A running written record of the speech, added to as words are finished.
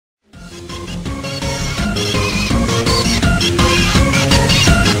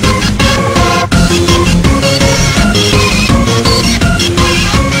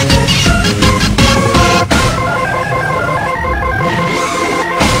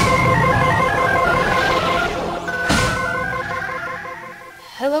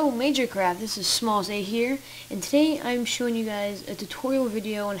Major Craft. This is Smalls A here, and today I'm showing you guys a tutorial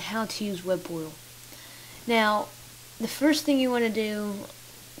video on how to use Web Portal. Now, the first thing you want to do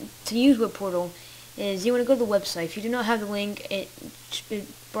to use Web Portal is you want to go to the website. If you do not have the link, it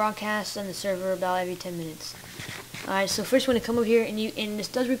broadcasts on the server about every 10 minutes. Alright, so first you want to come over here, and this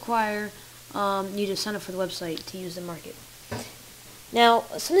does require you to sign up for the website to use the market. Now,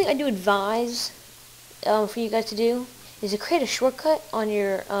 something I do advise for you guys to do is to create a shortcut on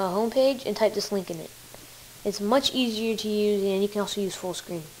your home page and type this link in it. It's much easier to use, and you can also use full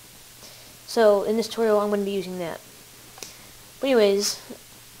screen. So in this tutorial I'm going to be using that. But anyways,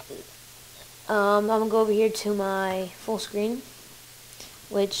 I'm going to go over here to my full screen,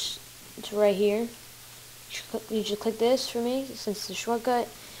 which is right here. You just click this for me since it's a shortcut,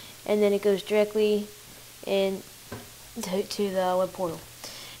 and then it goes directly in to the web portal.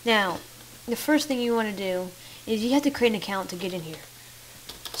 Now, the first thing you want to do is you have to create an account to get in here.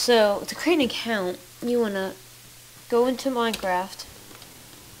 So to create an account, you want to go into Minecraft.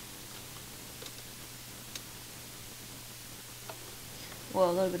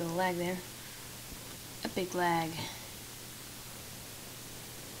 Well, a little bit of a lag there. A big lag.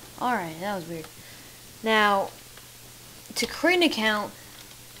 Alright, that was weird. Now, to create an account,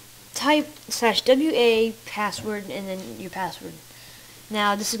 type /WA password and then your password.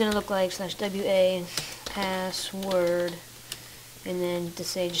 Now, this is going to look like /WA password and then to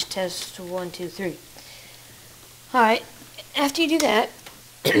say just test 1 2 3. Alright, after you do that,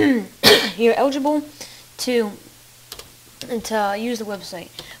 you're eligible to use the website.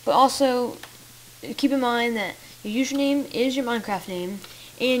 But also, keep in mind that your username is your Minecraft name,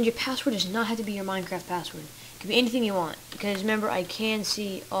 and your password does not have to be your Minecraft password. It can be anything you want, because remember, I can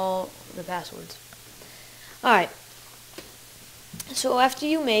see all the passwords. Alright, so after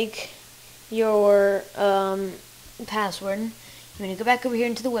you make your password, you're going to go back over here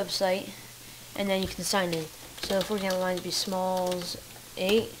into the website, and then you can sign in. So for example, mine would be Smalls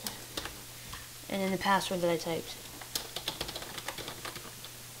 8, and then the password that I typed.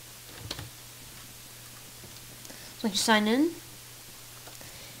 So once you sign in,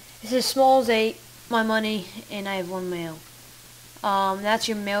 it says Smalls 8, my money, and I have 1 mail. That's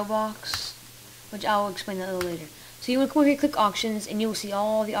your mailbox, which I will explain that a little later. So you want to come over here, click auctions, and you will see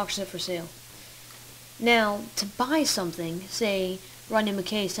all the auctions up for sale. Now, to buy something, say Rodney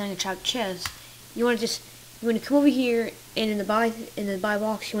McKay selling a trapped chest, you want to come over here, and in the buy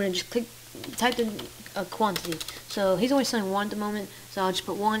box, you want to just type the quantity. So he's only selling 1 at the moment, so I'll just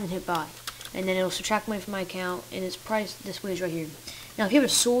put 1 and hit buy, and then it'll subtract money from my account, and its price displays right here. Now, if you have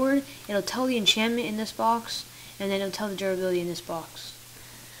a sword, it'll tell the enchantment in this box, and then it'll tell the durability in this box.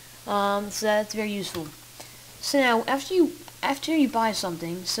 So that's very useful. So now, after you buy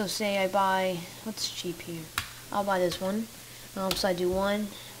something, so say I buy, what's cheap here? I'll buy this one. So I do 1,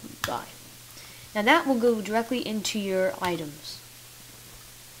 buy. Now that will go directly into your items.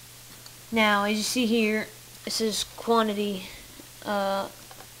 Now, as you see here, it says quantity. I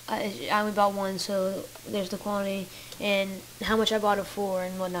only bought 1, so there's the quantity and how much I bought it for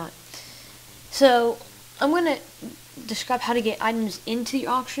and whatnot. So I'm going to describe how to get items into the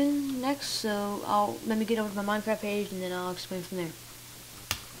auction next, so let me get over to my Minecraft page and then I'll explain from there.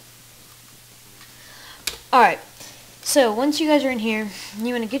 Alright, so once you guys are in here,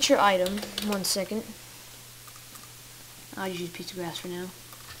 you want to get your item. 1 second. I'll just use a piece of grass for now.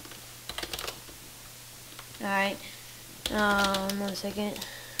 Alright, 1 second.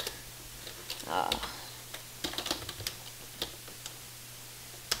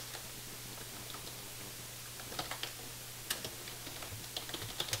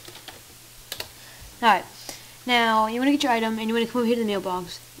 Alright, now you want to get your item and you want to come over here to the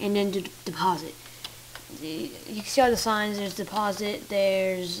mailbox and then do deposit. You can see all the signs. There's deposit,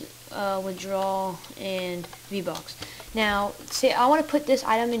 there's withdrawal, and V-box. Now, say I want to put this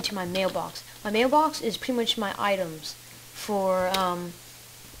item into my mailbox. My mailbox is pretty much my items for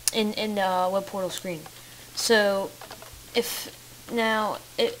in the web portal screen. So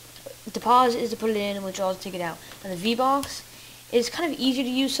deposit is to put it in and withdrawal is to take it out. And the V-box is kind of easy to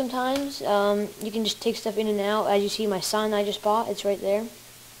use sometimes. You can just take stuff in and out. As you see, my sign I just bought, it's right there.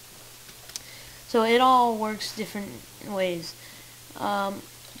 So it all works different ways.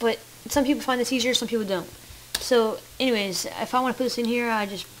 But some people find this easier, some people don't. So anyways, if I want to put this in here, I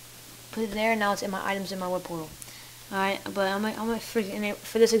just put it there, and now it's in my items in my web portal. Alright, but for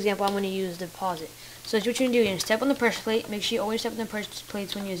this example, I'm going to use deposit. So what you're going to do, you're going to step on the pressure plate. Make sure you always step on the pressure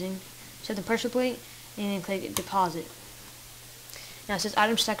plates when using. Step on the pressure plate, and then click deposit. Now it says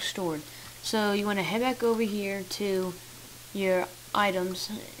item stack stored. So you want to head back over here to your items,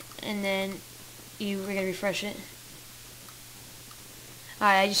 and then we're going to refresh it.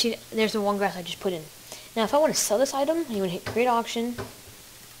 Alright, I just see there's the one grass I just put in. Now if I want to sell this item, you want to hit create auction.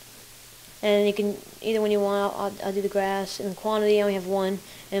 And you can, either when you want, I'll do the grass, and the quantity, I only have one,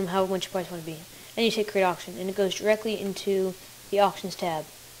 and how much your price want to be. And you say create auction, and it goes directly into the auctions tab.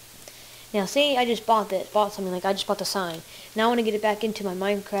 Now say I just bought something, like I just bought the sign. Now I want to get it back into my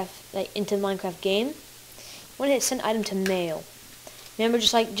Minecraft game. I want to hit send item to mail. Remember,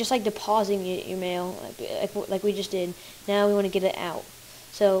 just like depositing your mail, like we just did. Now we want to get it out.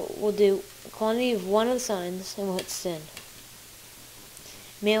 So we'll do a quantity of one of the signs, and we'll hit send.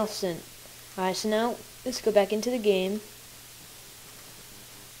 Mail sent. Alright, so now let's go back into the game.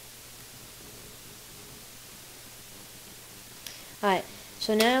 Alright,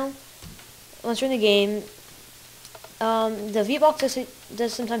 so now once we're in the game, the VBox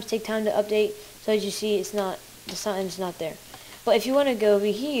does sometimes take time to update. So as you see, the sign is not there. But if you want to go over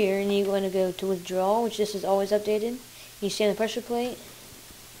here and you want to go to withdraw, which this is always updated, you stay on the pressure plate,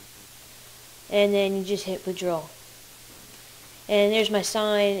 and then you just hit withdraw. And there's my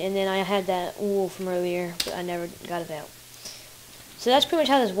sign, and then I had that wool from earlier, but I never got it out. So that's pretty much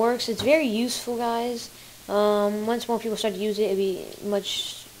how this works. It's very useful, guys. Once more people start to use it,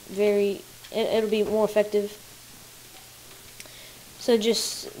 it'll be more effective. So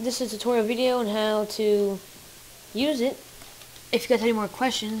this is a tutorial video on how to use it. If you guys have any more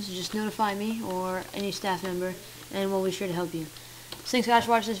questions, just notify me or any staff member, and we'll be sure to help you. So thanks guys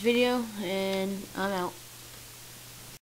for watching this video, and I'm out.